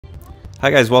Hi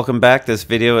guys, welcome back. This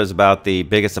video is about the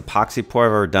biggest epoxy pour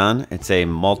I've ever done. It's a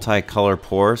multi-color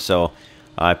pour, so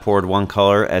I poured one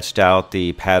color, etched out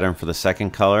the pattern for the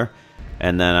second color,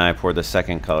 and then I poured the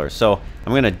second color. So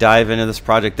I'm going to dive into this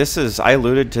project. I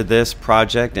alluded to this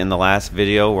project in the last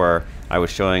video where I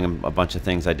was showing a bunch of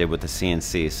things I did with the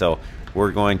CNC. So we're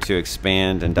going to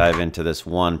expand and dive into this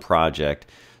one project.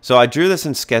 So I drew this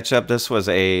in SketchUp. This was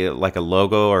like a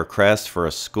logo or crest for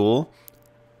a school.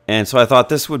 And so I thought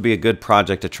this would be a good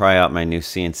project to try out my new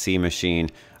CNC machine.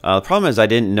 The problem is I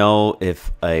didn't know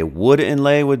if a wood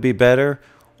inlay would be better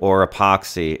or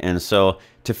epoxy. And so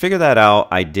to figure that out,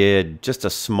 I did just a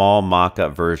small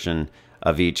mock-up version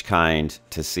of each kind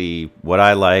to see what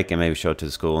I like and maybe show it to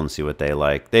the school and see what they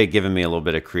like. They'd given me a little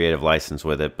bit of creative license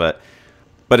with it, but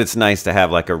it's nice to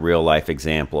have like a real-life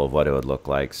example of what it would look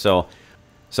like. So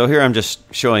here I'm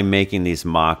just showing making these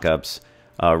mock-ups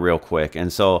real quick.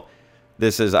 And so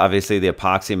this is obviously the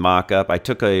epoxy mock-up. I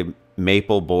took a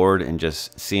maple board and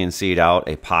just CNC'd out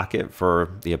a pocket for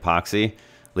the epoxy,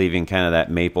 leaving kind of that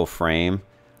maple frame.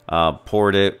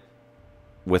 Poured it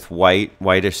with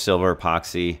whitish silver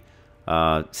epoxy,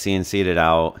 CNC'd it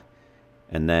out,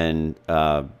 and then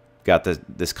got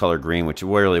this color green, which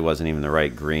really wasn't even the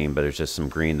right green, but it's just some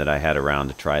green that I had around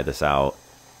to try this out.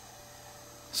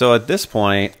 So at this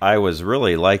point, I was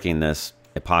really liking this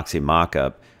epoxy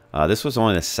mock-up. This was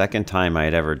only the second time I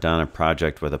had ever done a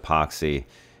project with epoxy,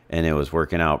 and it was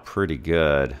working out pretty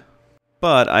good.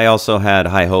 But I also had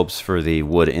high hopes for the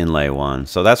wood inlay one.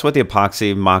 So that's what the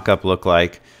epoxy mock-up looked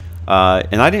like.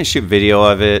 And I didn't shoot video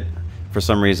of it for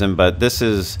some reason, but this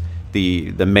is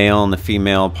the male and the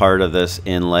female part of this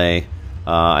inlay.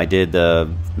 I did the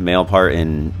male part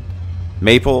in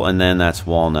maple, and then that's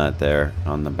walnut there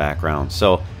on the background.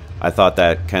 So I thought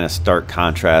that kind of stark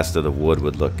contrast of the wood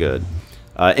would look good.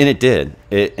 And it did.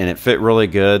 And it fit really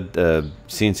good. The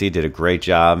CNC did a great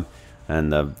job,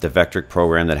 and the Vectric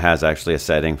program that has actually a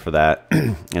setting for that.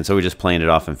 And so we just planed it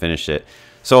off and finished it.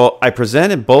 So I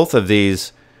presented both of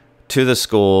these to the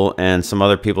school and some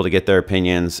other people to get their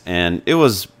opinions, and it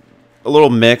was a little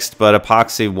mixed, but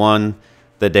epoxy won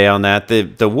the day on that.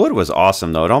 The wood was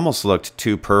awesome, though. It almost looked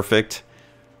too perfect.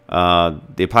 The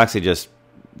epoxy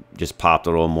just popped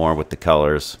a little more with the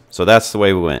colors. So that's the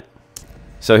way we went.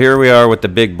 So here we are with the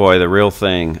big boy, the real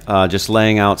thing. Just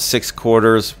laying out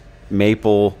 6/4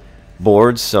 maple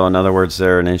boards. So in other words,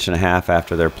 they're 1.5 inches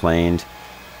after they're planed.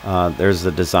 There's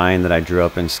the design that I drew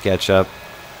up in SketchUp,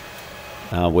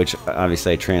 which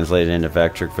obviously I translated into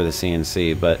Vectric for the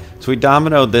CNC. But so we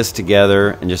dominoed this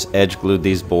together and just edge glued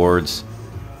these boards.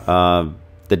 The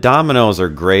dominoes are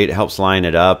great. It helps line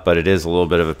it up, but it is a little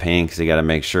bit of a pain because you got to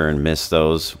make sure and miss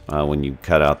those when you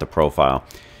cut out the profile.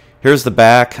 Here's the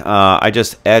back. I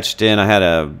just etched in. I had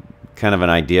a kind of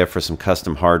an idea for some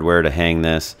custom hardware to hang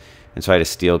this, and so I had a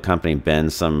steel company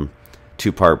bend some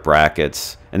 2-part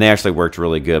brackets, and they actually worked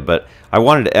really good. But I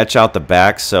wanted to etch out the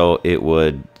back so it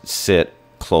would sit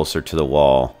closer to the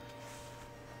wall.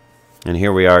 And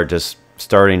here we are just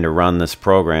starting to run this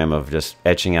program of just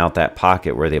etching out that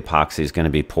pocket where the epoxy is going to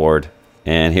be poured.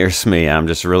 And here's me. I'm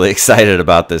just really excited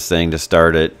about this thing to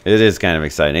start it. It is kind of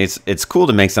exciting. It's cool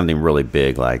to make something really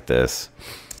big like this.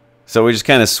 So we just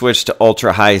kind of switched to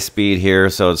ultra high speed here.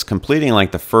 So it's completing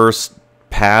like the first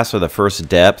pass or the first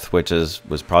depth, which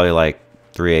was probably like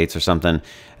 3/8 or something.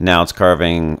 Now it's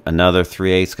carving another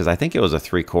 3/8 because I think it was a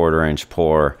 3/4 inch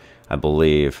pour, I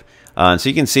believe. And so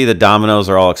you can see the dominoes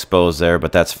are all exposed there,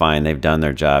 but that's fine. They've done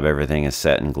their job. Everything is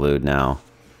set and glued now.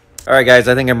 All right, guys,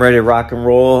 I think I'm ready to rock and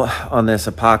roll on this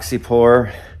epoxy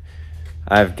pour.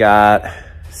 I've got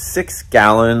 6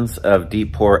 gallons of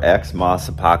Deep Pour X Moss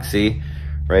epoxy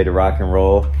ready to rock and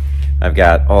roll. I've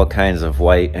got all kinds of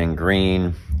white and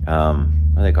green,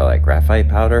 what do they call that, graphite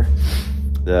powder,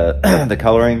 the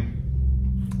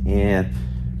coloring, and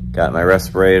got my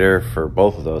respirator for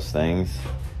both of those things.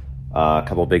 A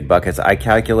couple big buckets. I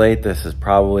calculate this is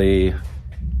probably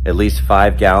at least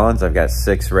 5 gallons. I've got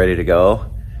 6 ready to go.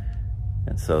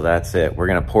 And so that's it. We're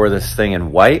gonna pour this thing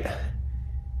in white,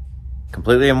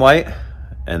 completely in white,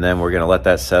 and then we're gonna let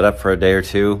that set up for a day or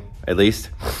two at least.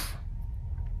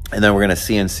 And then we're gonna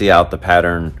CNC out the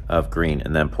pattern of green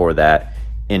and then pour that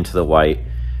into the white.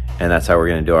 And that's how we're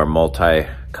gonna do our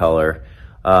multi-color.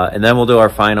 And then we'll do our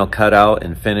final cutout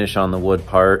and finish on the wood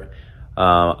part.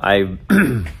 I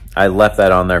left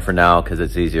that on there for now because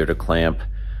it's easier to clamp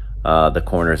the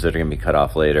corners that are gonna be cut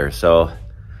off later. So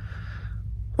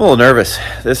I'm a little nervous.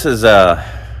 This is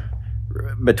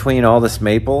between all this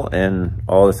maple and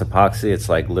all this epoxy, it's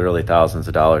like literally thousands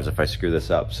of dollars if I screw this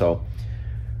up. So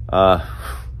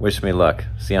wish me luck.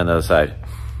 See you on the other side.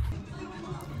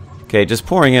 Okay, just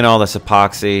pouring in all this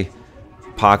epoxy.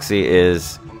 epoxy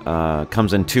is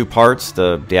comes in two parts,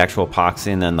 the actual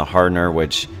epoxy and then the hardener,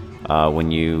 which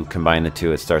when you combine the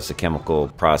two, it starts the chemical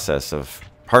process of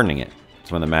hardening it.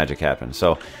 It's when the magic happens.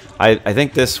 So I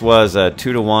think this was a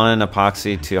 2-to-1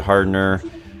 epoxy to hardener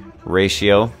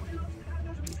ratio.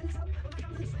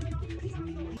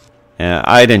 And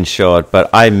I didn't show it, but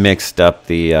I mixed up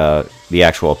the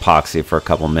actual epoxy for a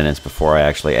couple minutes before I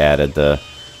actually added the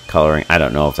coloring. I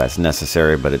don't know if that's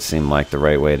necessary, but it seemed like the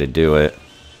right way to do it.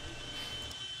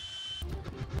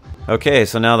 Okay,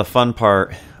 so now the fun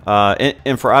part.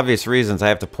 And for obvious reasons, I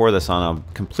have to pour this on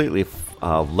a completely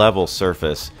level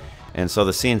surface. And so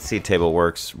the CNC table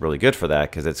works really good for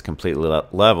that because it's completely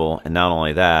level. And not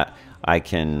only that, I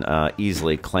can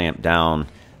easily clamp down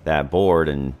that board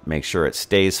and make sure it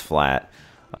stays flat.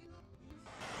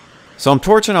 So I'm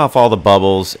torching off all the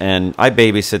bubbles, and I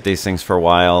babysit these things for a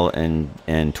while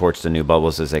and torch the new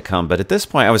bubbles as they come. But at this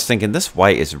point I was thinking this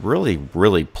white is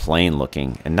really plain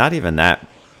looking and not even that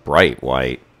bright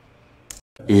white.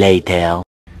 Later.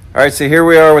 Alright, so here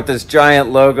we are with this giant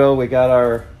logo. We got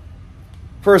our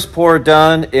first pour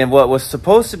done in what was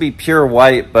supposed to be pure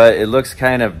white, but it looks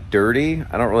kind of dirty.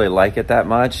 I don't really like it that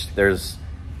much. There's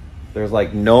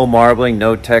like no marbling,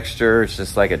 no texture. It's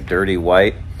just like a dirty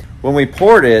white. When we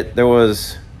poured it, there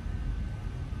was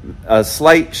a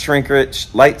slight shrinkage.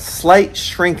 Why can't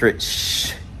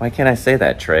I say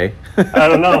that, Trey? I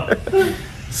don't know.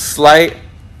 Slight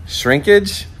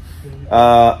shrinkage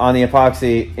on the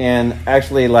epoxy, and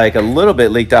actually like a little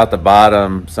bit leaked out the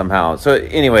bottom somehow. So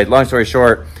anyway, long story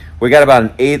short, we got about an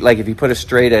 1/8. Like if you put a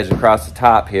straight edge across the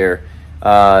top here,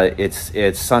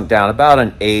 it's sunk down about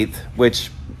an 1/8,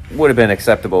 which would have been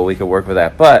acceptable. We could work with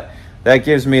that, but that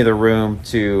gives me the room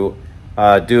to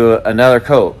do another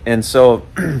coat. And so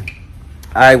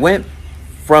I went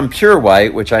from pure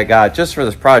white, which I got just for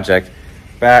this project,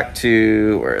 back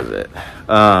to, where is it?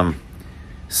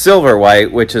 Silver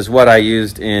white, which is what I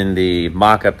used in the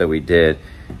mock-up that we did.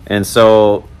 And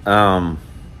so,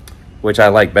 which I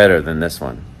like better than this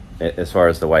one as far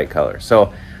as the white color.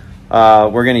 So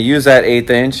we're gonna use that 1/8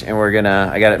 inch, and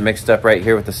I got it mixed up right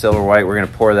here with the silver white. We're gonna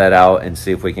pour that out and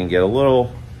see if we can get a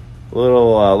little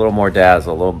more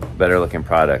dazzle, a little better looking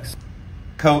products.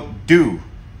 Coat do.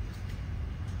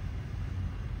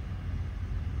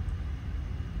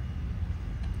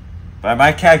 By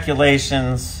my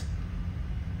calculations,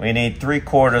 we need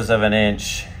 3/4 of an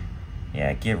inch.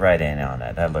 Yeah, get right in on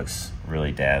that. That looks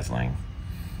really dazzling.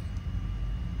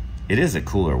 It is a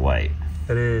cooler white.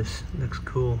 It is. It looks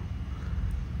cool.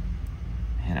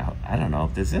 You know, I don't know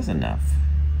if this is enough.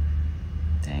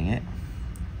 Dang it.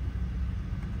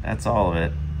 That's all of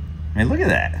it. I mean, look at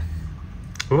that.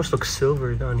 It almost looks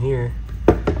silver down here.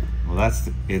 Well,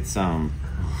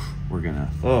 we're gonna,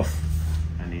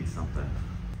 I need something.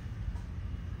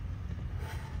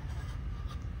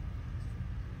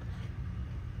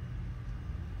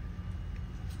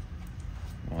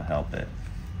 We'll help it.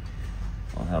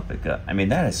 We'll help it go. I mean,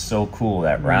 that is so cool,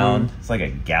 that round. It's like a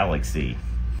galaxy.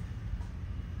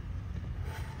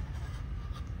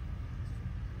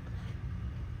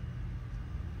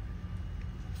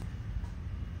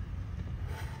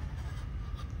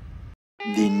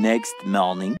 The next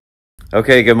morning.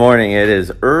 Okay, good morning. It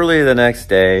is early the next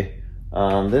day.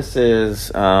 This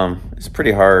is, it's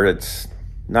pretty hard. It's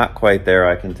not quite there,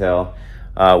 I can tell,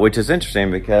 which is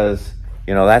interesting because,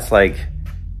 you know, that's like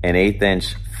an 1/8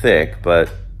 inch thick, but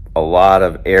a lot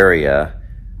of area.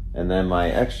 And then my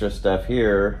extra stuff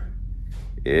here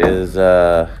is,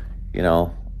 you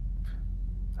know,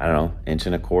 I don't know,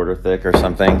 1.25 inches thick or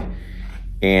something.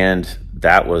 And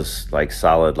that was like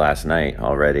solid last night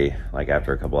already, like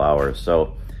after a couple hours.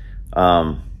 So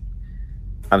I'm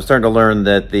starting to learn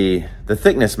that the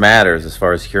thickness matters as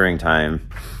far as curing time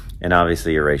and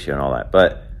obviously your ratio and all that.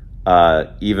 But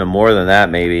even more than that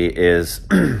maybe is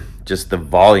just the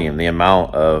volume, the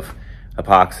amount of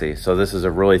epoxy. So this is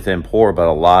a really thin pour, but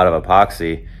a lot of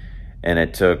epoxy. And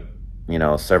it took, you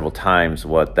know, several times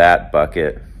what that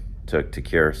bucket took to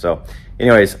cure. So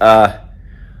anyways,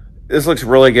 this looks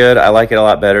really good. I like it a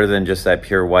lot better than just that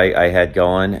pure white I had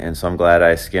going, and so I'm glad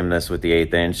I skimmed this with the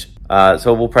 1/8 inch.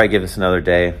 So we'll probably give this another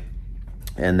day,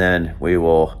 and then we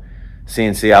will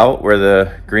CNC out where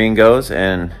the green goes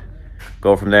and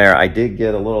go from there. I did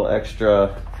get a little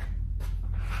extra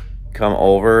come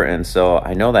over, and so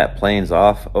I know that plane's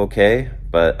off okay,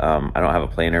 but I don't have a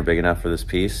planer big enough for this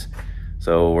piece.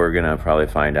 So we're gonna probably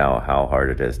find out how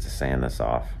hard it is to sand this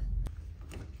off.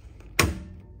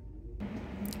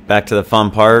 Back to the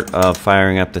fun part of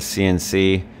firing up the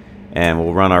CNC, and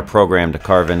we'll run our program to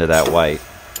carve into that white.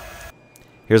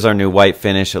 Here's our new white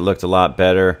finish. It looked a lot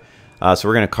better. So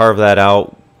we're going to carve that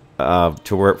out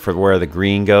for where the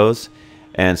green goes.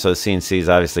 And so the CNC is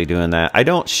obviously doing that. I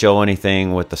don't show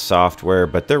anything with the software,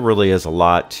 but there really is a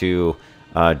lot to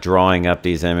drawing up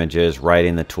these images,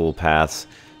 writing the tool paths.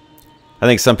 I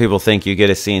think some people think you get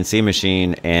a CNC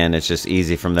machine and it's just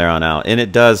easy from there on out. And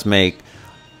it does make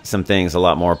some things a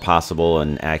lot more possible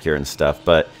and accurate and stuff.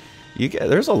 But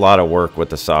there's a lot of work with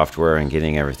the software and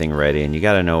getting everything ready, and you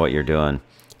got to know what you're doing.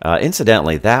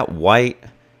 Incidentally, that white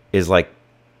is like,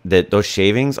 those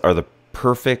shavings are the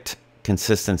perfect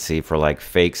consistency for like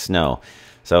fake snow.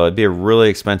 So it'd be a really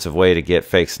expensive way to get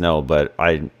fake snow, but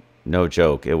no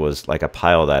joke, it was like a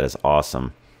pile that is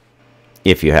awesome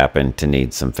if you happen to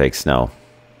need some fake snow.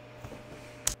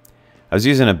 I was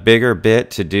using a bigger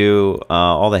bit to do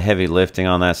all the heavy lifting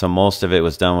on that, so most of it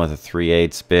was done with a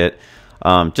 3/8 bit.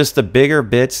 Just the bigger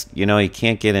bits, you know, you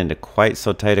can't get into quite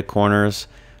so tight of corners,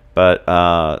 but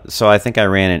so I think I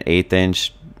ran an 1/8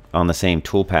 inch on the same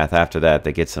toolpath after that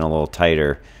gets in a little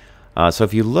tighter. So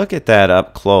if you look at that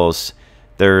up close,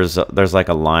 there's like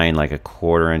a line like a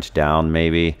 1/4 inch down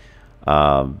maybe,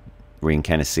 where you can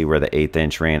kind of see where the 1/8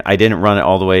 inch ran. I didn't run it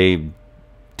all the way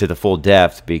to the full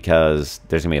depth because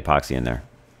there's gonna be epoxy in there.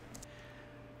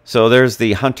 So there's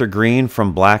the Hunter Green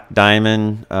from Black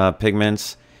Diamond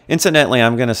Pigments. Incidentally,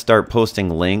 I'm gonna start posting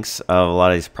links of a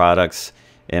lot of these products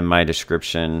in my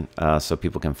description so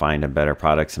people can find better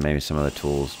products and maybe some of the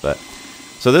tools. But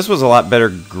so this was a lot better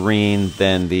green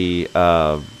than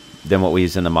what we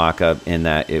used in the mock-up, in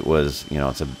that it was, you know,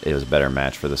 it was a better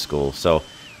match for the school. So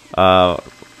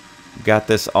got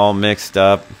this all mixed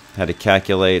up. Had to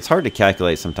calculate. It's hard to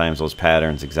calculate sometimes those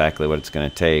patterns, exactly what it's going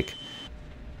to take.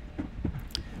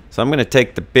 So I'm going to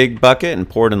take the big bucket and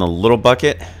pour it in the little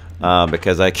bucket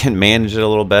because I can manage it a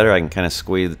little better. I can kind of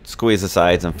squeeze the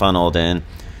sides and funnel it in.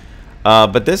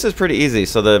 But this is pretty easy.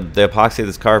 So the epoxy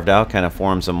that's carved out kind of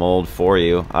forms a mold for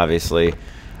you, obviously.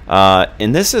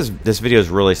 And this video is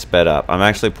really sped up. I'm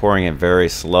actually pouring it very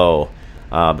slow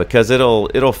because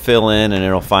it'll fill in and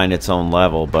it'll find its own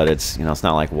level. But it's, you know, it's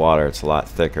not like water. It's a lot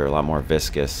thicker, a lot more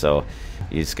viscous. So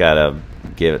you just gotta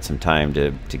give it some time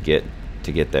to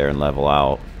get there and level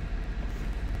out.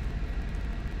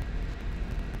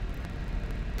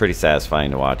 Pretty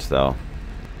satisfying to watch, though.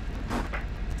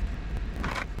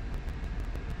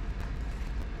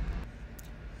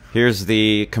 Here's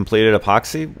the completed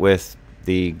epoxy with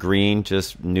the green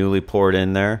just newly poured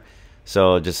in there.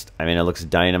 So just, I mean, it looks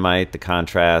dynamite. The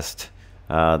contrast,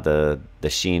 the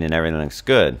sheen and everything looks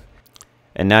good.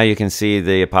 And now you can see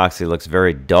the epoxy looks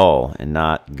very dull and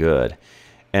not good.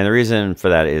 And the reason for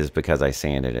that is because I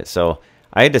sanded it. So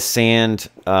I had to sand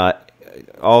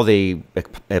all the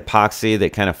epoxy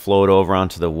that kind of flowed over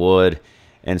onto the wood.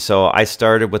 And so I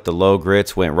started with the low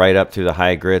grits, went right up through the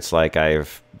high grits like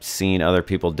I've seen other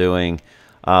people doing.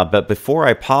 But before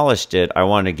I polished it, I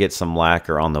wanted to get some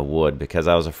lacquer on the wood because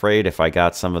I was afraid if I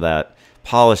got some of that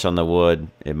polish on the wood,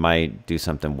 it might do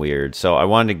something weird. So I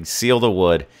wanted to seal the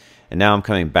wood, and now I'm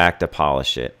coming back to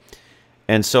polish it.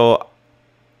 And so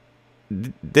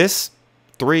this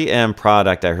 3M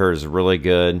product I heard is really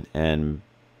good, and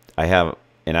I have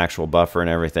an actual buffer and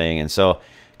everything. And so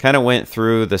kind of went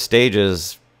through the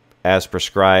stages as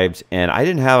prescribed, and I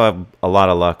didn't have a lot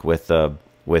of luck with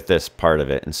this part of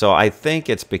it. And so I think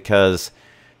it's because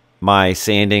my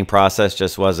sanding process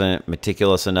just wasn't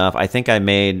meticulous enough. I think I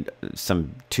made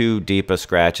some too deep of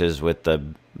scratches with the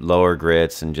lower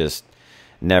grits and just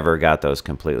never got those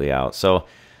completely out. So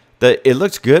it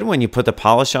looks good when you put the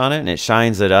polish on it and it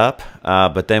shines it up,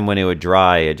 but then when it would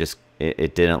dry,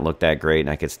 it didn't look that great, and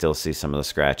I could still see some of the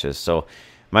scratches. So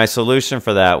my solution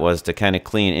for that was to kind of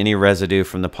clean any residue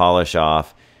from the polish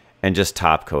off and just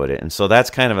top coat it. And so that's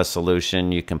kind of a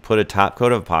solution. You can put a top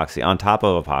coat of epoxy on top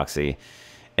of epoxy,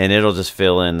 and it'll just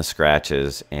fill in the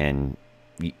scratches, and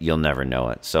you'll never know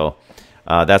it. So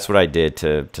that's what I did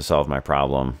to solve my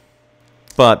problem.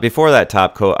 But before that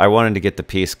top coat, I wanted to get the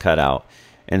piece cut out.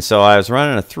 And so I was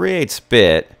running a 3/8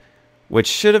 bit, which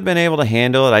should have been able to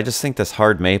handle it. I just think this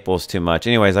hard maple is too much.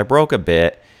 Anyways, I broke a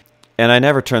bit, and I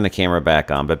never turned the camera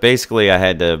back on. But basically, I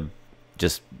had to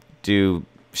just do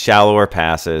shallower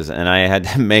passes, and I had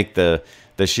to make the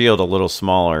shield a little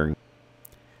smaller.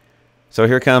 So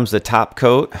here comes the top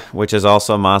coat, which is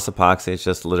also Moss Epoxy. It's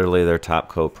just literally their top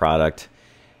coat product.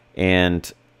 And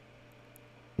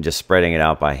just spreading it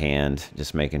out by hand,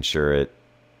 just making sure it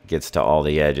gets to all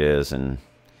the edges, and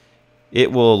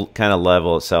it will kind of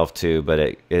level itself too,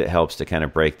 but it helps to kind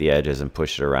of break the edges and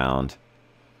push it around.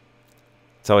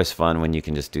 It's always fun when you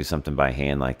can just do something by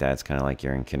hand like that. It's kind of like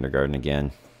you're in kindergarten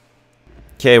again.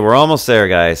 Okay, we're almost there,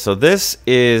 guys. So this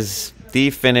is the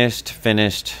finished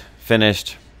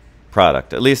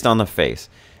product, at least on the face.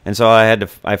 And so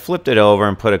I flipped it over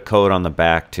and put a coat on the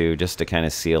back too, just to kind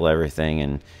of seal everything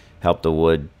and help the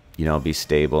wood, you know, be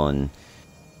stable. And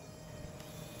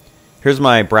here's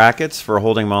my brackets for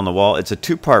holding them on the wall. It's a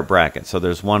two-part bracket, so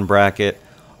there's one bracket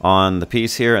on the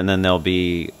piece here, and then there'll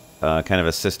be kind of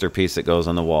a sister piece that goes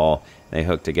on the wall. They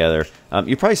hook together.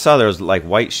 You probably saw there was like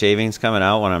white shavings coming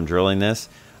out when I'm drilling this.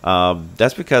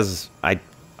 That's because I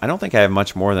don't think I have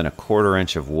much more than a 1/4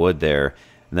 inch of wood there,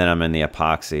 and then I'm in the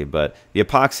epoxy. But the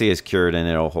epoxy is cured and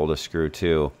it'll hold a screw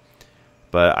too.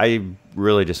 But I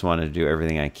really just wanted to do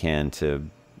everything I can to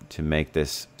make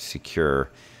this secure,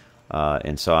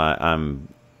 and so I'm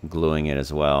gluing it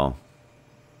as well.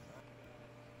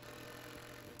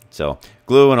 So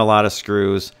glue and a lot of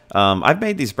screws. I've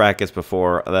made these brackets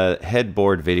before. The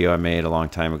headboard video I made a long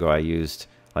time ago, I used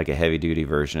like a heavy-duty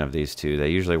version of these two. They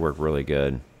usually work really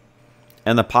good.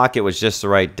 And the pocket was just the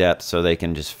right depth so they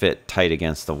can just fit tight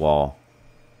against the wall.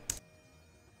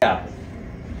 Yeah.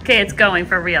 Okay, it's going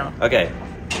for real. Okay.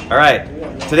 All right.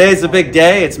 Today's the big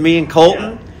day. It's me and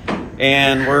Colton.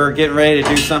 And we're getting ready to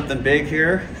do something big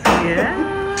here.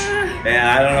 Yeah. And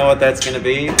I don't know what that's going to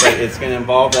be, but it's going to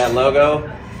involve that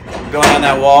logo going on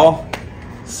that wall.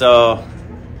 So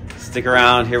stick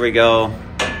around. Here we go.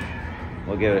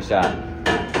 We'll give it a shot.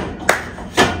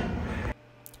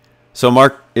 So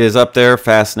Mark is up there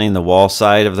fastening the wall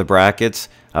side of the brackets.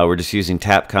 We're just using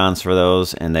Tapcons for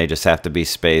those, and they just have to be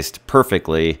spaced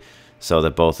perfectly so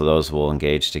that both of those will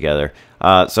engage together.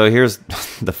 So here's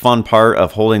the fun part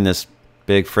of holding this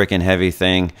big freaking heavy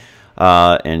thing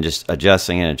and just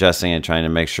adjusting and trying to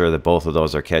make sure that both of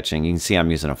those are catching. You can see I'm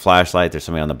using a flashlight. There's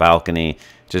somebody on the balcony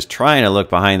just trying to look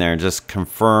behind there and just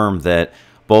confirm that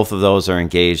both of those are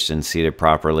engaged and seated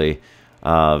properly.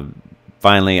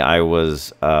 Finally, I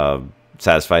was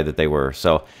satisfied that they were.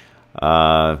 So,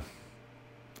 and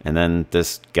then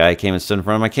this guy came and stood in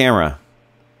front of my camera.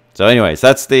 So anyways,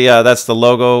 that's the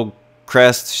logo,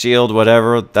 crest, shield,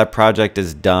 whatever. That project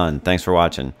is done. Thanks for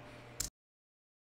watching.